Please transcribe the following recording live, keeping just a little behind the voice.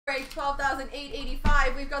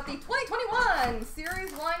12,885. We've got the 2021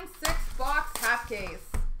 Series 1 6-box half case.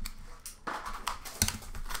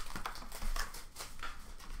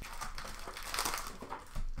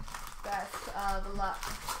 Best of luck,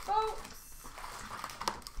 folks.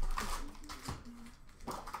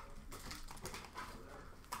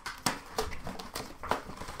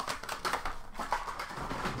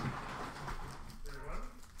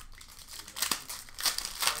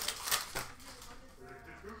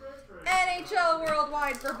 NHL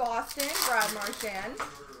Worldwide for Boston, Brad Marchand.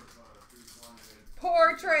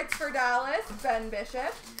 Portraits for Dallas, Ben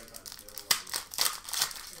Bishop.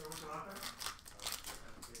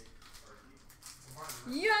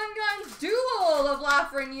 Young Guns duel of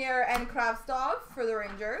Lafreniere and Kravtsov for the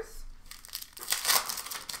Rangers.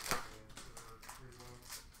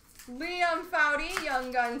 Liam Foudy,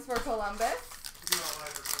 Young Guns for Columbus.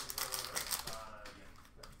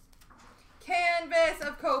 Canvas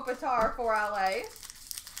of Kopitar for LA.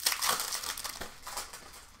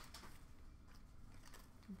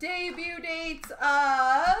 Debut dates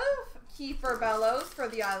of Kiefer Bellows for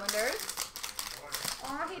the Islanders.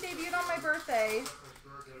 Aw, he debuted on my birthday.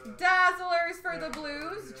 Dazzlers for the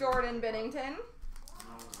Blues, Jordan Binnington.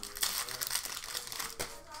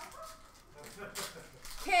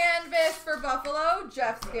 Canvas for Buffalo,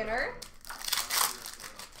 Jeff Skinner.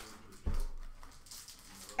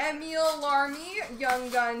 Emil Larmy, Young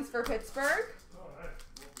Guns for Pittsburgh.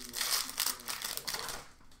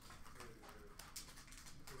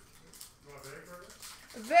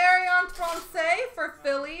 Variant Francais for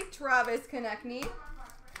Philly, Travis Konechny.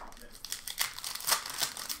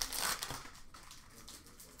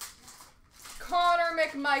 Connor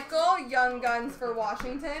McMichael, Young Guns for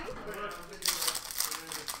Washington.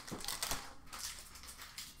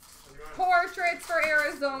 Portraits for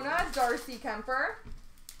Arizona, Darcy Kemper.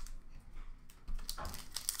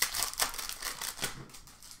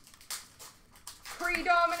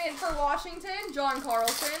 Predominant for Washington, John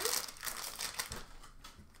Carlson.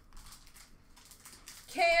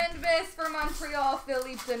 Canvas for Montreal,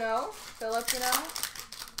 Philippe Deneau.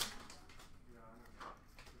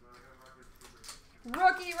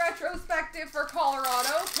 Rookie retrospective for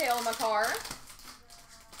Colorado, Cale Makar.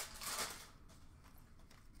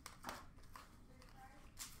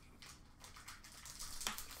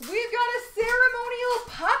 We've got a ceremonial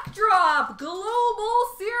puck drop, Global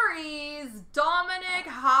Series, Dominic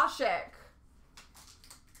Hasek.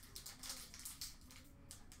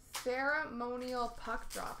 Ceremonial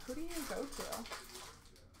puck drop. Who do you go to?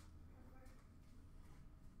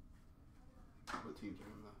 What teams are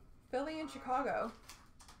in that? Philly and Chicago.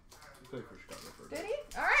 He played for Chicago first. Did he?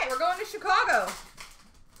 All right, we're going to Chicago.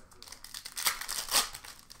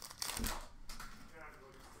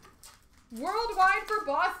 Worldwide for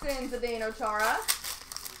Boston, CloutsnChara.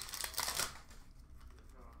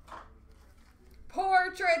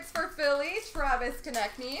 Portraits for Philly, Travis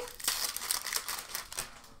Konechny.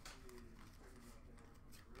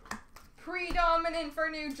 Predominant for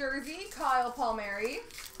New Jersey, Kyle Palmieri.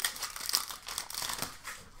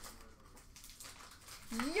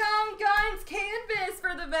 Young Guns canvas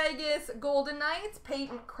for the Vegas Golden Knights,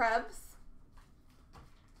 Peyton Krebs.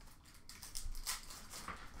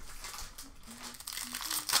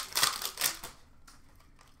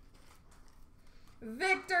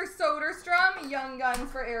 Victor Soderstrom, Young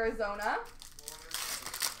Guns for Arizona.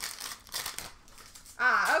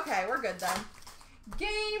 Ah, okay, we're good then.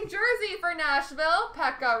 Game jersey for Nashville,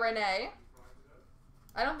 Pekka Rinne.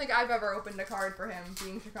 I don't think I've ever opened a card for him,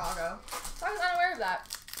 being Chicago. So I was unaware of that.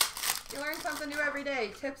 You learn something new every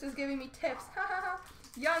day. Tips is giving me tips.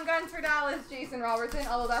 Young Guns for Dallas, Jason Robertson.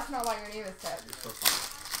 Although that's not why your name is Tips. You're so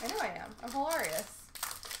funny. I know I am. I'm hilarious.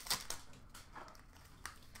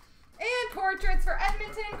 And portraits for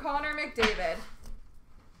Edmonton, Connor McDavid.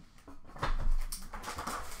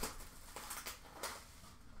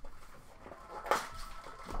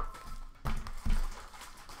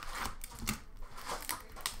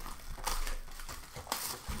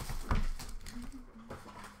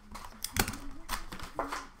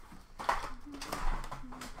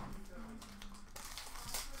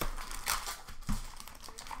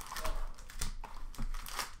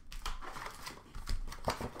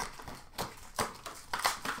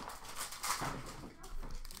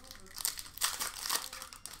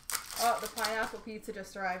 Oh, the pineapple pizza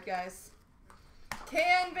just arrived, guys.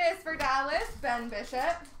 Canvas for Dallas, Ben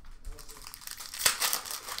Bishop.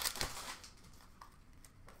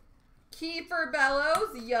 Kiefer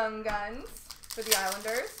Bellows, Young Guns for the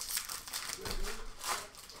Islanders.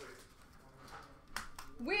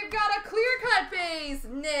 We've got a clear-cut base,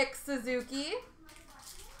 Nick Suzuki.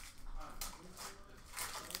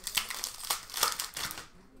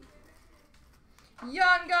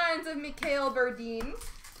 Young Guns of Mikhail Berdine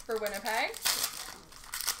for Winnipeg.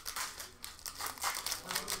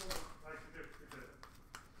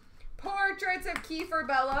 Portraits of Kiefer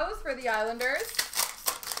Bellows for the Islanders.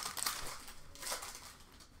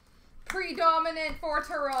 Predominant for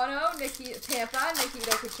Toronto, Tampa,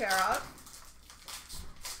 Nikita Kucherov.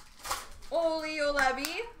 Oli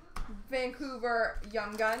Olevi, Vancouver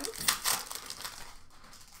Young Guns.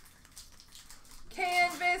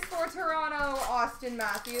 Canvas for Toronto, Austin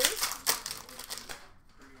Matthews.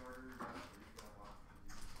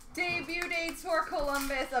 Debut dates for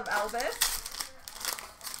Columbus of Elvis.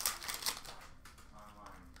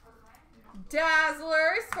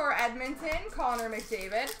 Dazzlers for Edmonton, Connor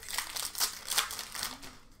McDavid.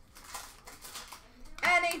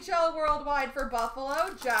 NHL Worldwide for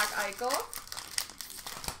Buffalo, Jack Eichel.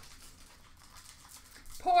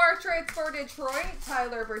 Portraits for Detroit,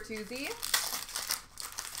 Tyler Bertuzzi.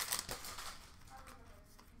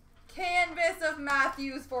 Canvas of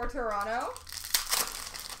Matthews for Toronto.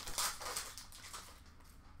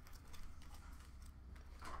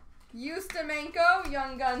 Ustimenko,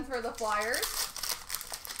 Young Guns for the Flyers.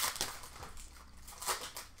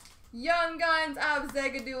 Young Guns of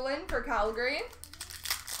Zagadulin for Calgary.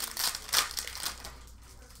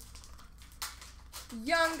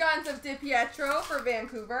 Young Guns of DiPietro for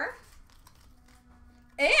Vancouver.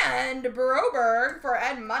 And Broberg for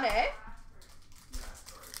Ed Money.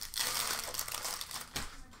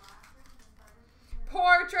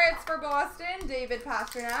 Portraits for Boston, David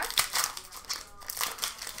Pastrnak.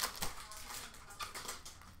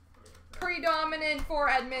 Predominant for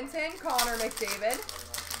Edmonton, Connor McDavid.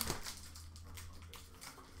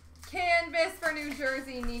 Canvas for New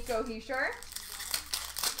Jersey, Nico Hischier.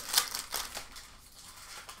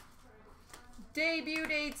 Debut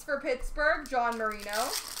dates for Pittsburgh, John Marino.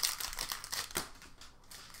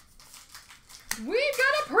 We've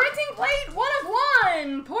got a printing plate, 1 of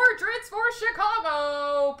 1. Portraits for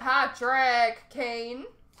Chicago, Patrick Kane.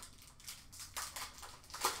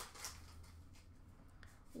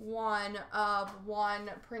 1 of 1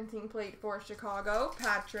 printing plate for Chicago,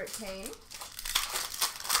 Patrick Kane.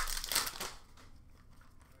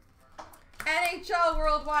 NHL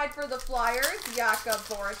Worldwide for the Flyers, Jakub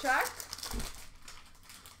Voracek.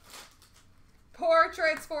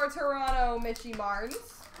 Portraits for Toronto, Mitchie Martins.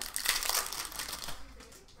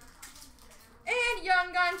 And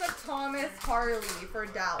Young Guns of Thomas Harley for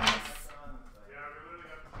Dallas.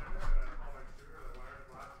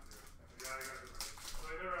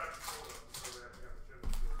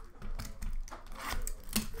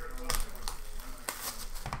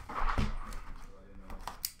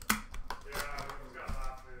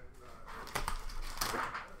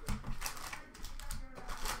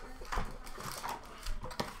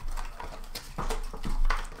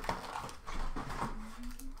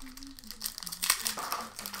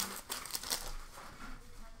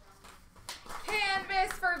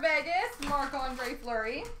 For Vegas, Marc-Andre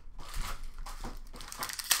Fleury.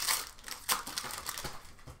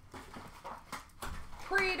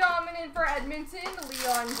 Predominant for Edmonton,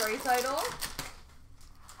 Leon Draisaitl.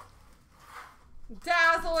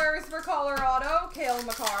 Dazzlers for Colorado, Cale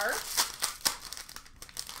Makar.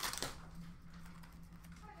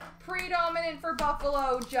 Predominant for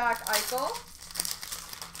Buffalo, Jack Eichel.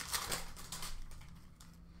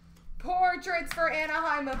 Portraits for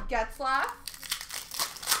Anaheim of Getzlaf.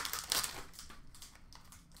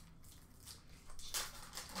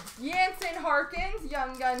 Jansen Harkins,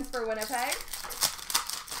 Young Guns for Winnipeg.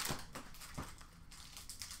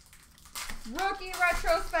 Rookie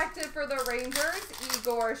retrospective for the Rangers,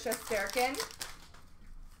 Igor Shesterkin.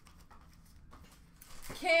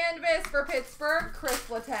 Canvas for Pittsburgh, Chris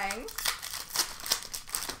Letang.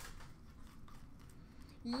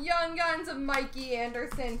 Young Guns of Mikey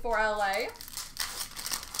Anderson for LA.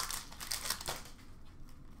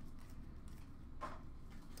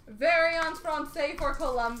 Variants Francais for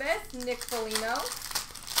Columbus, Nick Foligno.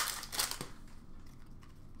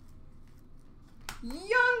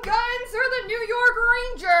 Young Guns for the New York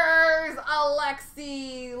Rangers,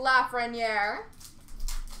 Alexis Lafreniere.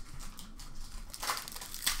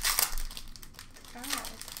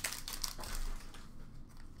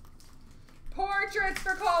 Portraits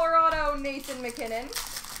for Colorado, Nathan McKinnon.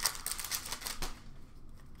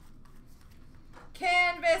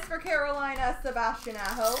 Canvas for Carolina, Sebastian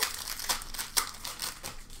Aho.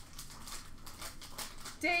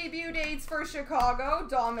 Debut dates for Chicago,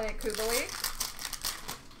 Dominic Kubalik.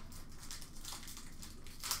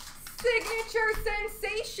 Signature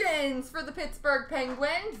sensations for the Pittsburgh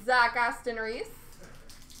Penguins, Zach Aston Reese.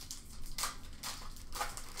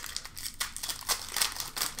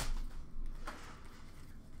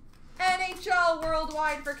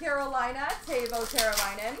 worldwide for Carolina, Teuvo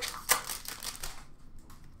Teravainen.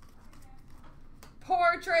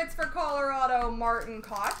 Portraits for Colorado, Martin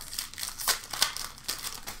Kaut.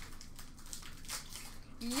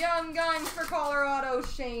 Young Guns for Colorado,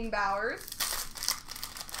 Shane Bowers.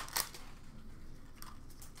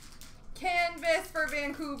 Canvas for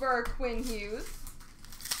Vancouver, Quinn Hughes.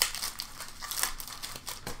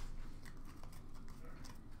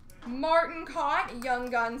 Martin Kaut,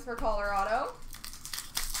 Young Guns for Colorado.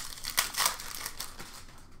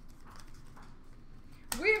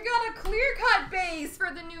 We've got a clear-cut base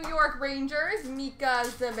for the New York Rangers, Mika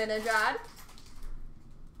Zibanejad.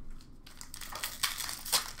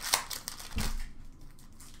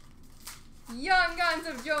 Young Guns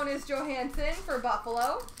of Jonas Johansson for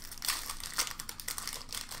Buffalo.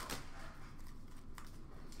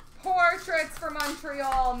 Portraits for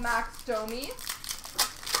Montreal, Max Domi.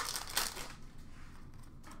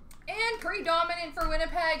 And predominant for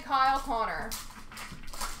Winnipeg, Kyle Connor.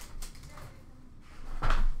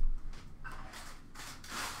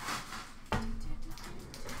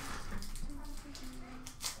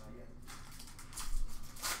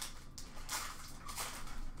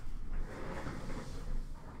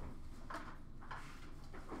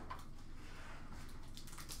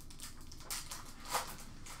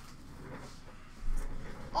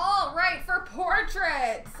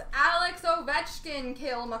 Portraits, Alex Ovechkin,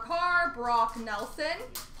 Cale Makar, Brock Nelson,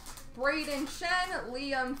 Braden Shen,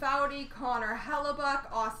 Liam Foudy, Connor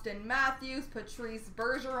Hellebuck, Austin Matthews, Patrice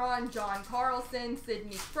Bergeron, John Carlson,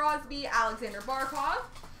 Sidney Crosby, Alexander Barkov.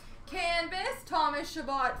 Canvas, Thomas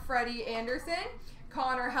Chabot, Freddie Anderson,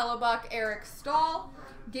 Connor Hellebuck, Eric Stahl,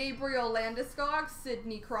 Gabriel Landeskog,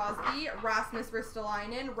 Sidney Crosby, Rasmus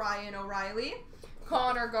Ristolainen, Ryan O'Reilly,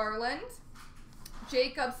 Connor Garland,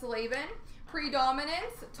 Jacob Slavin.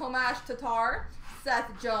 Predominance, Tomas Tatar,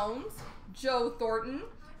 Seth Jones, Joe Thornton,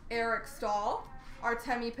 Eric Stahl,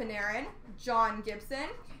 Artemi Panarin, John Gibson.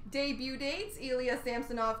 Debut dates, Ilya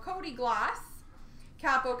Samsonov, Cody Glass,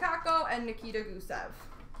 Capo Caco, and Nikita Gusev.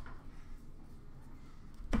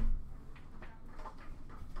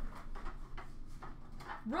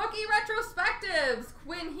 Rookie retrospectives,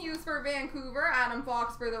 Quinn Hughes for Vancouver, Adam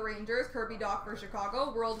Fox for the Rangers, Kirby Dach for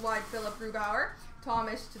Chicago, worldwide Philip Grubauer,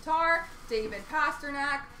 Thomas Tatar, David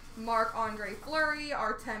Pasternak, Marc-Andre Fleury,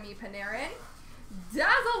 Artemi Panarin.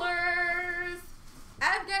 Dazzlers,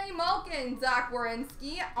 Evgeny Malkin, Zach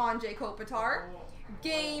Werenski, Anjay Kopitar.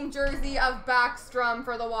 Game jersey of Backstrom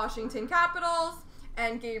for the Washington Capitals,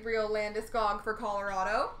 and Gabriel Landeskog for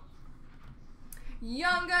Colorado.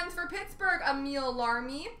 Young Guns for Pittsburgh, Emil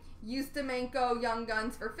Larmy. Ustimenko, Young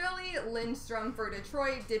Guns for Philly. Lindstrom for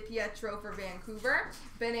Detroit. DiPietro for Vancouver.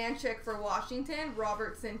 Benanchik for Washington.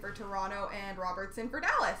 Robertson for Toronto. And Robertson for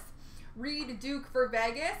Dallas. Reed Duke for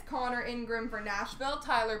Vegas. Connor Ingram for Nashville.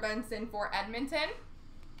 Tyler Benson for Edmonton.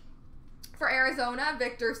 For Arizona,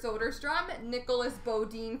 Victor Soderstrom. Nicholas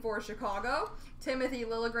Bodine for Chicago. Timothy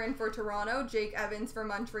Liljegren for Toronto. Jake Evans for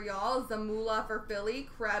Montreal. Zamula for Philly.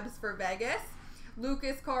 Krebs for Vegas.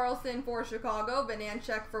 Lucas Carlson for Chicago,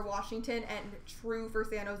 Benanchik for Washington, and True for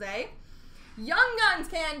San Jose. Young Guns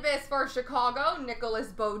canvas for Chicago, Nicholas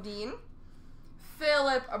Bodine.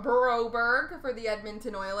 Philip Broberg for the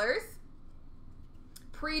Edmonton Oilers.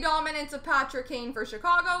 Predominance of Patrick Kane for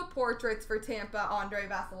Chicago. Portraits for Tampa, Andrei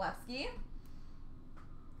Vasilevsky.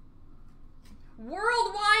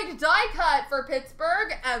 Worldwide die cut for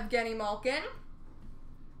Pittsburgh, Evgeny Malkin.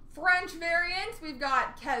 French variants, we've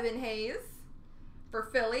got Kevin Hayes. For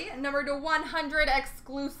Philly, number to 100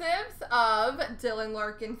 exclusives of Dylan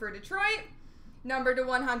Larkin for Detroit. Number to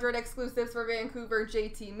 100 exclusives for Vancouver,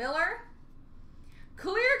 JT Miller.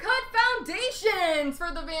 Clear cut foundations for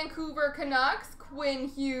the Vancouver Canucks, Quinn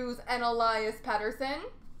Hughes and Elias Pettersson.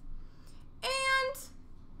 And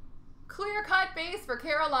clear cut base for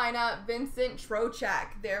Carolina, Vincent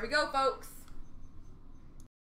Trocheck. There we go, folks.